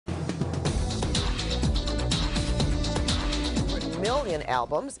million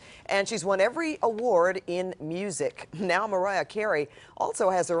albums, and she's won every award in music. Now Mariah Carey also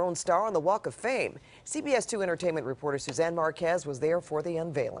has her own star on the Walk of Fame. CBS 2 entertainment reporter Suzanne Marquez was there for the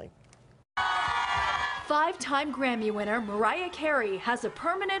unveiling. Five-time Grammy winner Mariah Carey has a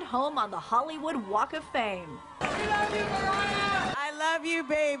permanent home on the Hollywood Walk of Fame. I love you, Mariah! I love you,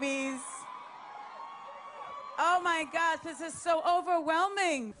 babies. Oh my gosh, this is so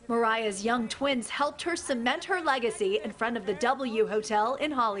overwhelming. Mariah's young twins helped her cement her legacy in front of the W Hotel in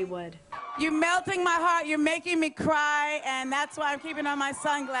Hollywood. You're melting my heart, you're making me cry, and that's why I'm keeping on my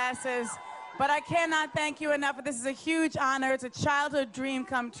sunglasses. But I cannot thank you enough. This is a huge honor. It's a childhood dream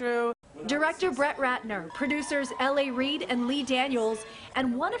come true. Director Brett Ratner, producers L.A. Reid and Lee Daniels,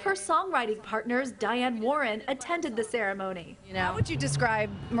 and one of her songwriting partners, Diane Warren, attended the ceremony. How would you describe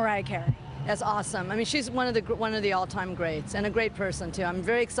Mariah Carey? That's awesome. I mean, she's one of the all-time greats, and a great person too. I'm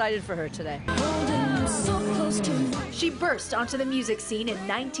very excited for her today. She burst onto the music scene in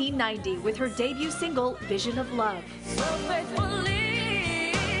 1990 with her debut single, Vision of Love.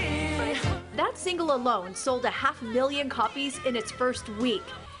 That single alone sold 500,000 copies in its first week.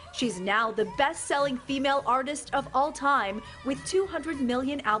 She's now the best-selling female artist of all time with 200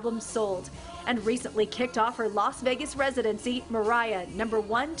 million albums sold, and recently kicked off her Las Vegas residency, Mariah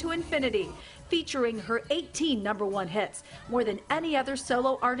 #1 to Infinity, featuring her 18 #1 hits, more than any other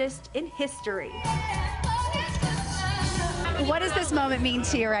solo artist in history. What does this moment mean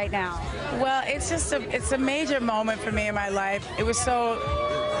to you right now? Well, it's a major moment for me in my life. It was so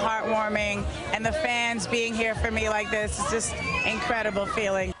heartwarming, and the fans being here for me like this is just incredible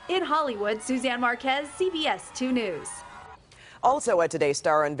feeling. In Hollywood, Suzanne Marquez, CBS 2 News. Also at today's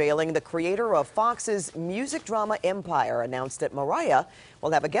star unveiling, the creator of Fox's music drama Empire announced that Mariah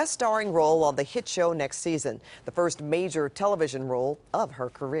will have a guest starring role on the hit show next season, the first major television role of her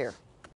career.